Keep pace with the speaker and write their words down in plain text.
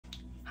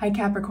Hi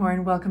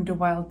Capricorn, welcome to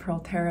Wild Pearl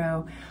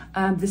Tarot.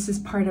 This is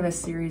part of a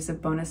series of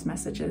bonus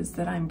messages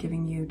that I'm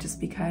giving you just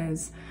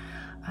because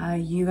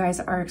you guys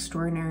are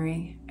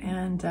extraordinary,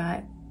 and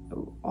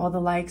all the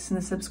likes and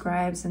the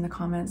subscribes and the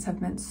comments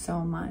have meant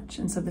so much,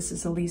 and so this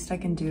is the least I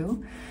can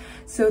do.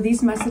 So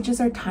these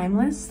messages are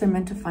timeless. They're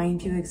meant to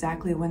find you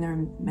exactly when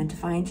they're meant to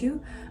find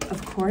you.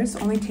 Of course,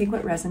 only take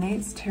what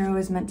resonates. Tarot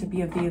is meant to be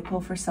a vehicle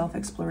for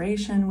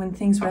self-exploration. When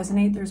things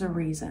resonate, there's a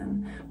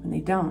reason. When they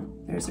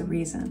don't, there's a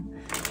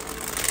reason.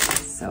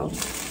 So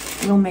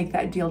we'll make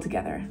that deal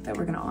together, that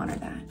we're going to honor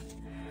that.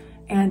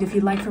 And if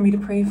you'd like for me to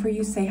pray for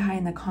you, say hi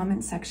in the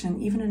comment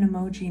section. Even an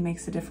emoji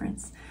makes a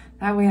difference.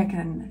 That way I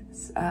can,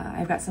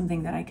 I've got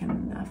something that I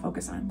can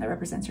focus on that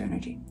represents your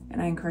energy.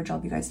 And I encourage all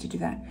of you guys to do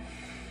that.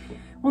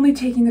 Only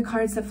taking the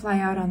cards that fly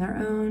out on their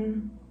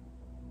own.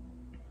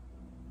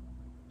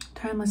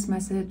 Timeless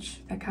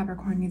message that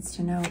Capricorn needs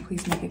to know.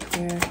 Please make it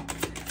clear.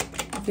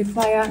 If they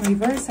fly out in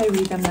reverse, I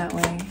read them that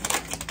way.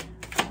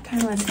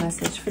 Timeless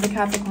message for the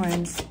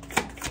Capricorns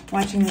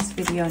watching this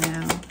video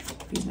now.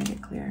 Please make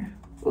it clear.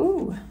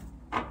 Ooh,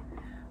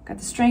 got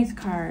the Strength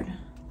card.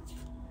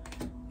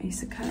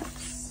 Ace of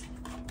Cups.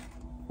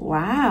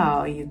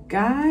 Wow, you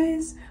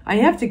guys. I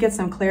have to get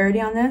some clarity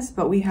on this,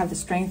 but we have the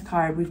Strength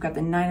card. We've got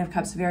the Nine of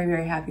Cups, very,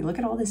 very happy. Look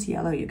at all this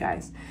yellow, you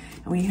guys.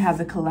 And we have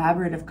the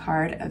collaborative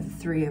card of the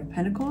Three of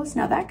Pentacles.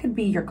 Now that could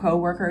be your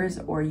co-workers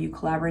or you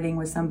collaborating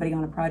with somebody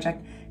on a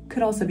project.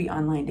 Could also be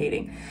online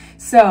dating.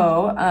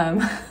 So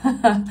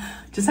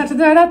just have to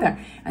throw it out there.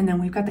 And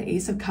then we've got the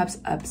Ace of Cups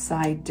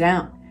upside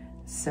down.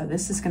 So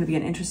this is going to be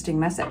an interesting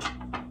message.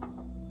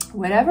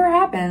 Whatever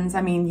happens,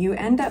 I mean, you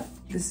end up,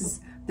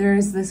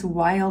 there's this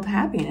wild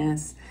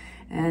happiness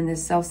and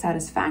this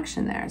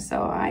self-satisfaction there.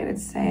 So I would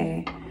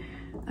say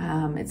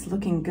it's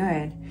looking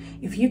good.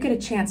 If you get a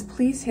chance,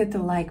 please hit the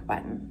like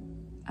button.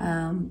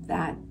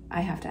 That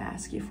I have to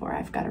ask you for.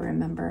 I've got to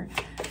remember.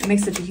 It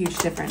makes such a huge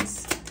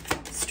difference.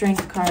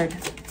 Strength card.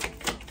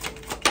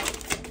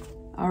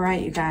 All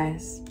right, you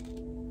guys.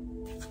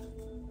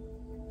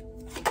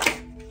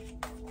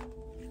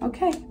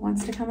 Okay,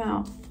 wants to come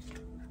out.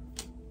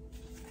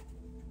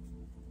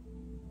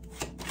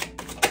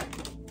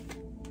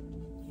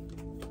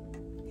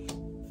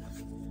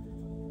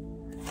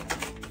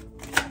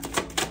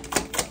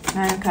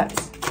 Nine of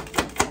Cups.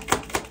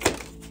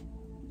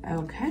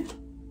 Okay.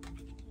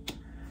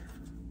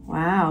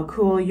 Wow,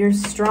 cool. You're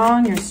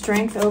strong. Your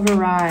strength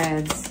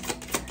overrides.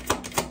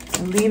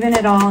 Leaving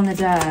it all in the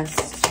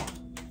dust.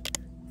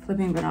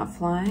 Flipping but not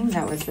flying.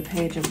 That was the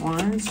Page of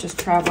Wands. Just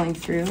traveling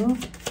through.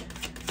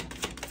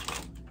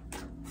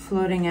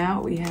 Floating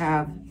out, we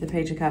have the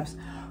Page of Cups.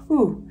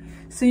 Ooh,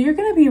 so you're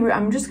going to be,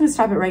 I'm just going to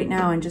stop it right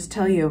now and just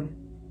tell you,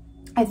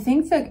 I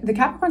think that the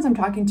Capricorns I'm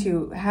talking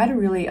to had a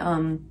really,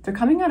 they're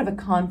coming out of a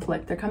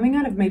conflict. They're coming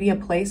out of maybe a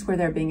place where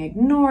they're being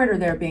ignored or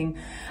they're being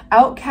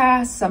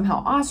outcast,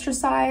 somehow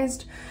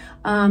ostracized.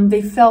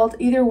 They felt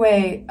either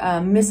way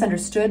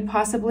misunderstood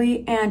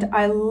possibly. And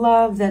I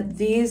love that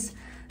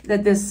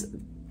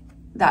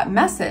that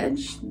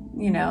message,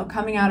 you know,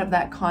 coming out of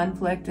that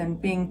conflict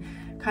and being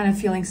kind of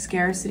feeling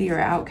scarcity or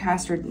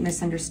outcast or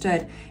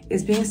misunderstood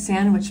is being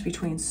sandwiched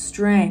between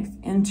strength,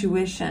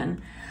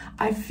 intuition.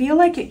 I feel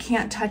like it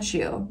can't touch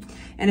you.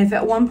 And if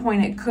at one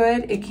point it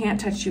could, it can't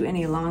touch you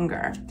any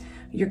longer.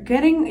 You're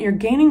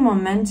gaining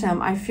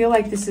momentum. I feel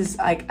like this is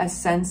like a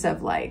sense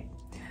of like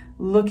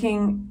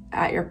looking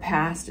at your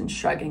past and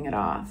shrugging it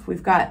off.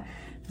 We've got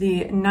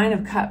the Nine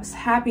of Cups,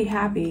 happy,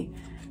 happy,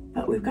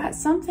 but we've got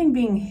something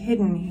being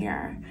hidden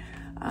here.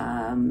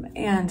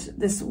 And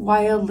this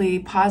wildly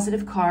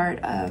positive card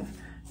of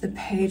the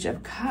Page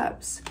of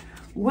Cups.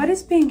 What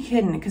is being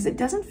hidden? Because it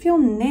doesn't feel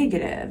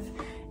negative.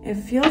 It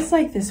feels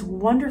like this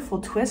wonderful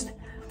twist.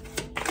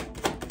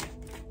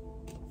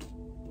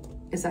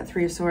 Is that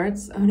Three of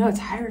Swords? Oh no, it's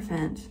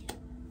Hierophant.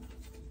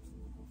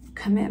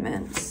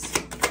 Commitments.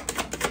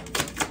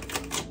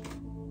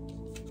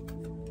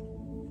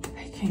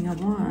 King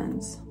of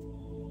Wands.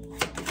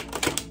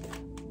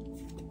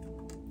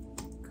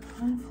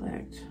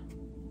 Conflict.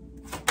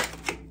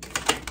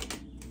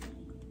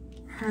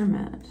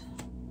 Hermit.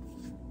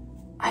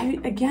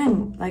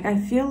 Again, like I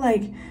feel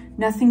like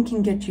nothing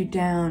can get you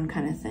down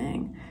kind of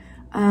thing.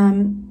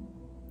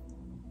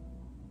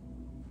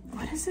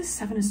 What is this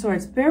Seven of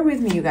Swords? Bear with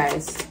me, you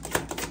guys.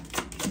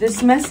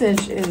 This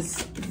message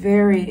is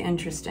very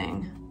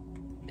interesting.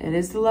 It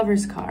is the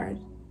Lover's card.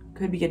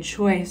 Could be a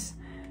choice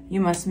you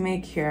must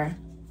make here.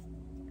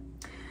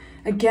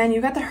 Again,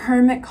 you got the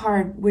Hermit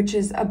card, which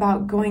is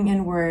about going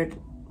inward,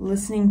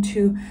 listening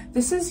to,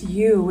 this is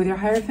you with your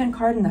Hierophant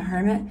card and the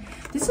Hermit.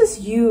 This is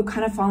you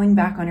kind of falling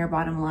back on your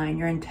bottom line,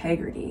 your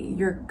integrity,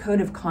 your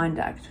code of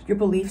conduct, your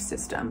belief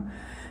system.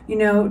 You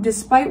know,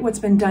 despite what's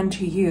been done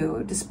to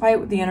you,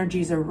 despite the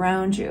energies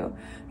around you,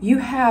 you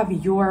have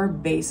your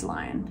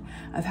baseline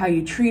of how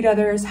you treat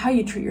others, how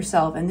you treat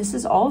yourself. And this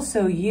is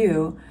also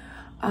you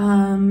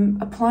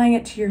applying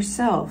it to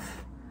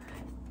yourself.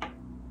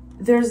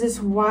 There's this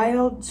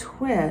wild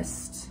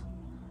twist.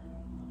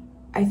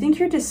 I think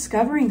you're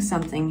discovering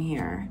something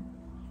here.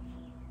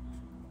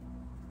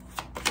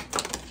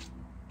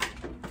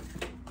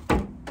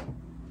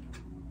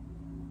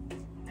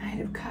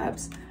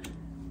 Cups.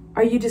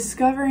 Are you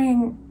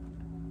discovering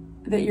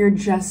that you're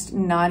just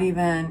not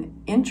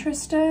even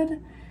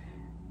interested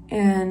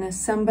in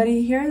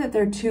somebody here, that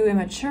they're too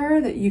immature,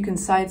 that you can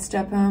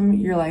sidestep them?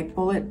 You're like,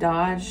 bullet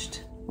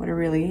dodged. What a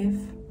relief.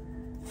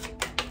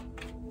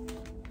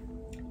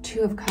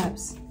 Two of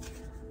Cups.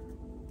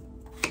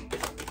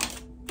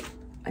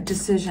 A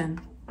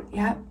decision.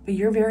 Yeah, but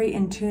you're very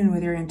in tune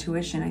with your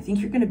intuition. I think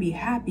you're going to be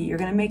happy. You're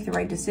going to make the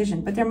right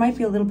decision, but there might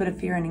be a little bit of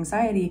fear and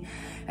anxiety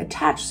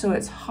attached, so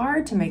it's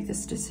hard to make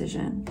this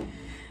decision.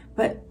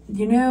 But,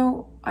 you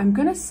know, I'm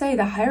going to say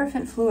the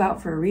Hierophant flew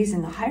out for a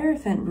reason. The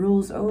Hierophant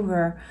rules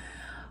over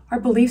our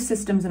belief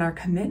systems and our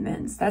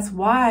commitments. That's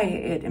why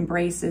it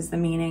embraces the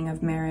meaning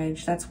of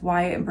marriage. That's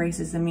why it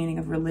embraces the meaning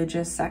of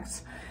religious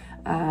sex,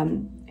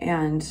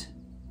 and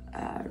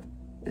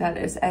that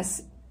is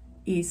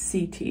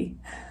SECT.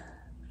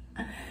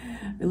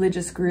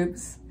 Religious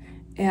groups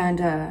and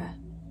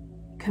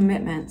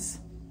commitments.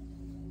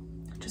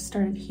 Just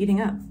started heating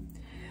up.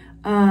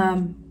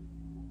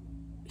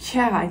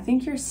 Yeah, I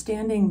think you're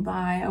standing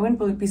by, I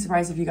wouldn't be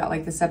surprised if you got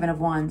like the 7 of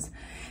Wands,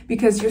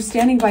 because you're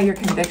standing by your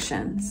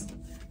convictions.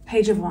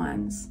 Page of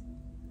Wands.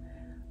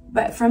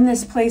 But from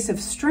this place of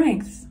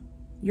strength,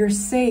 you're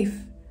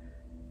safe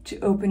to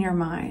open your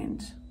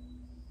mind.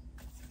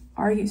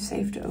 Are you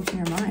safe to open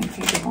your mind?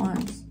 Page of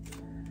Wands.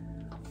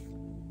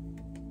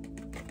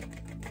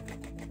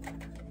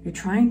 You're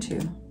trying to.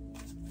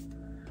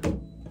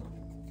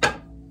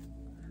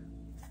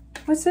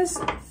 What's this?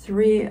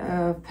 3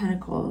 of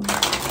Pentacles.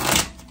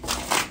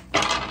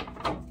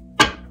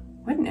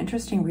 What an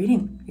interesting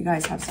reading you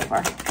guys have so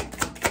far.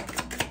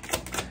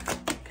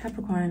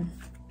 Capricorn.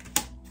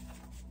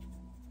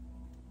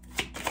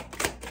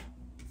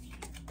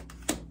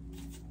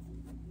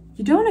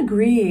 You don't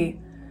agree.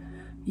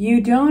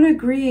 You don't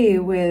agree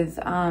with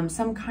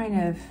some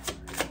kind of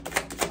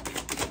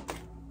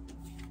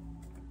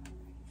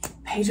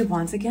Page of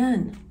Wands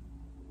again.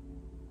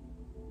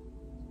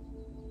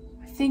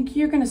 I think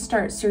you're going to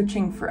start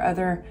searching for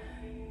other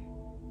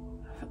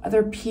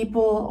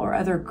people or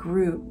other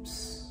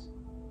groups.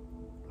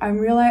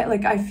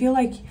 I feel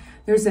like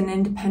there's an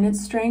independent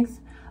strength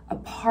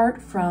apart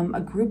from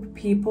a group of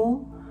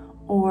people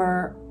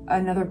or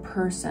another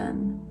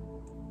person.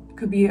 It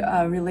could be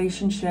a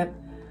relationship.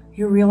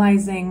 You're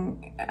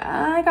realizing,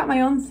 I got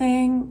my own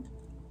thing.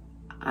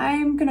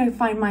 I'm going to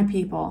find my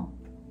people.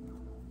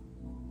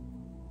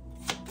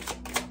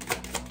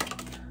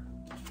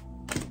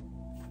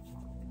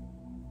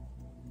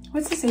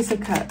 What's this Ace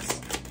of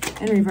Cups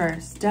in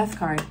reverse? Death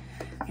card.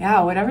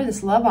 Yeah, whatever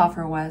this love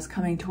offer was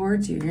coming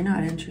towards you, you're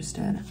not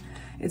interested.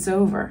 It's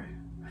over.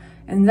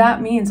 And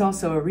that means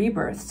also a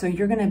rebirth. So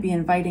you're going to be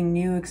inviting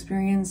new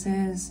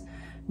experiences,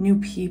 new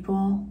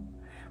people.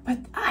 But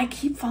I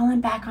keep falling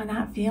back on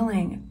that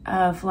feeling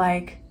of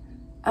like,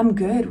 I'm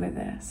good with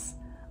this.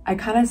 I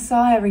kind of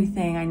saw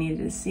everything I needed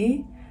to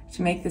see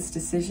to make this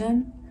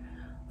decision.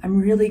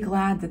 I'm really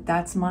glad that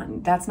that's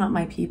not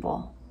my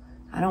people.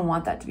 I don't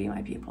want that to be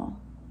my people.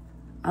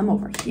 I'm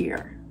over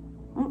here.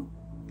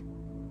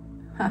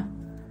 Huh.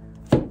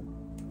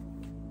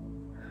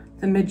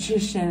 The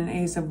Magician and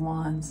Ace of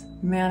Wands,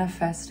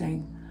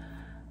 manifesting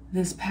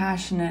this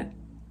passionate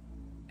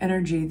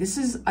energy. This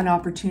is an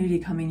opportunity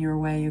coming your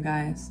way, you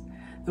guys.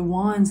 The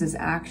Wands is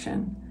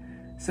action.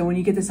 So when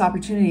you get this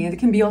opportunity, and it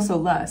can be also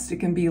lust, it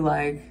can be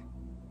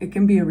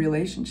a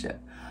relationship,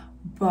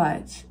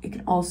 but it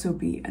can also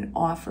be an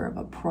offer of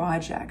a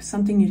project,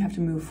 something you'd have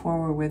to move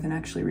forward with and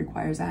actually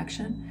requires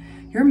action.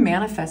 You're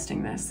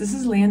manifesting this. This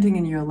is landing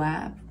in your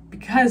lap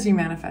because you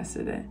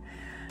manifested it.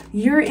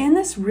 You're in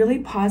this really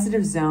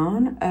positive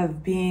zone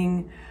of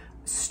being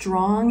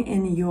strong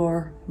in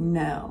your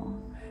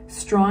no,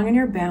 strong in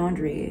your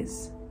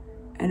boundaries.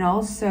 And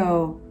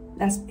also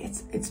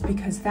it's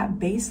because that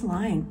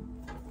baseline,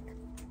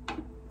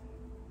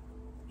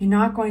 you're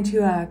not going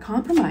to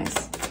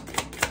compromise.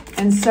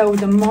 And so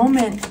the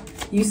moment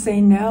you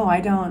say, no, I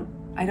don't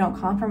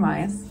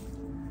compromise,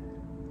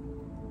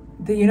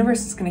 the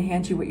universe is going to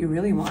hand you what you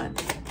really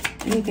want.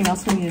 Anything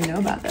else we need to know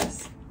about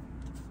this?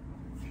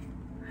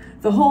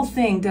 The whole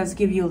thing does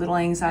give you a little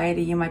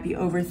anxiety. You might be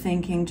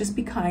overthinking. Just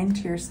be kind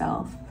to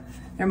yourself.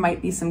 There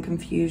might be some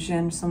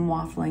confusion, some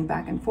waffling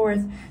back and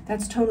forth.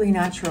 That's totally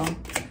natural.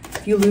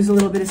 If you lose a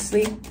little bit of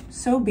sleep,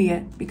 so be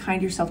it. Be kind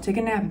to yourself. Take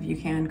a nap if you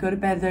can. Go to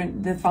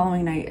bed the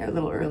following night a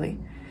little early.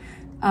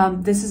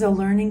 This is a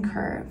learning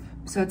curve.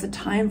 So it's a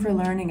time for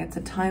learning. It's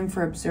a time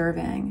for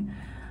observing.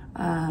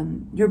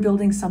 You're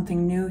building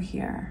something new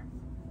here.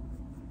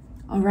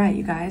 All right,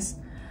 you guys.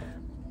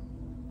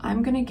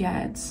 I'm going to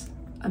get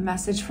a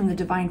message from the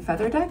Divine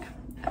Feather deck.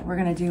 We're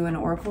going to do an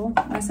oracle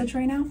message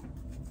right now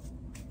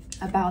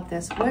about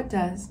this. What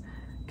does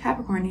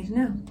Capricorn need to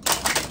know?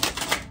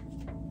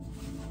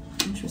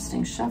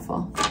 Interesting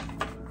shuffle.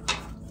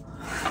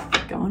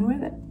 Going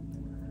with it.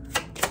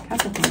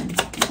 Capricorn,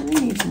 what do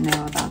they need to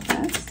know about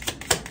this?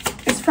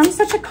 It's from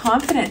such a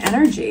confident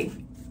energy.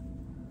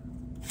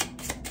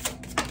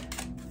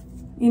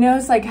 You know,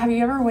 it's like, have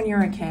you ever, when you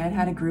were a kid,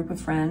 had a group of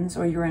friends,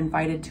 or you were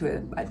invited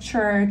to a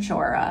church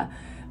or a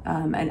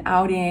an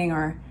outing,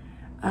 or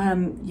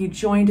you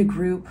joined a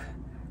group,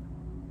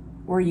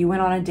 or you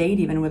went on a date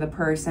even with a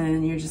person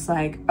and you're just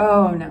like,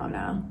 oh,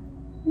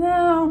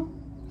 no,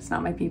 it's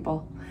not my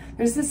people.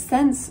 There's this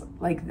sense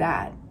like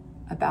that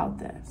about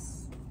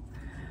this.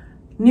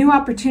 New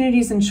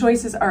opportunities and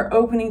choices are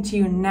opening to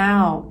you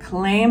now.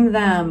 Claim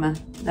them.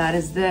 That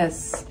is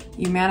this.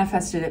 You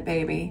manifested it,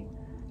 baby.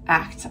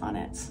 Act on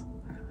it.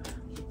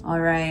 All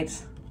right.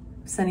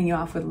 Sending you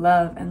off with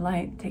love and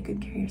light. Take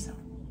good care of yourself.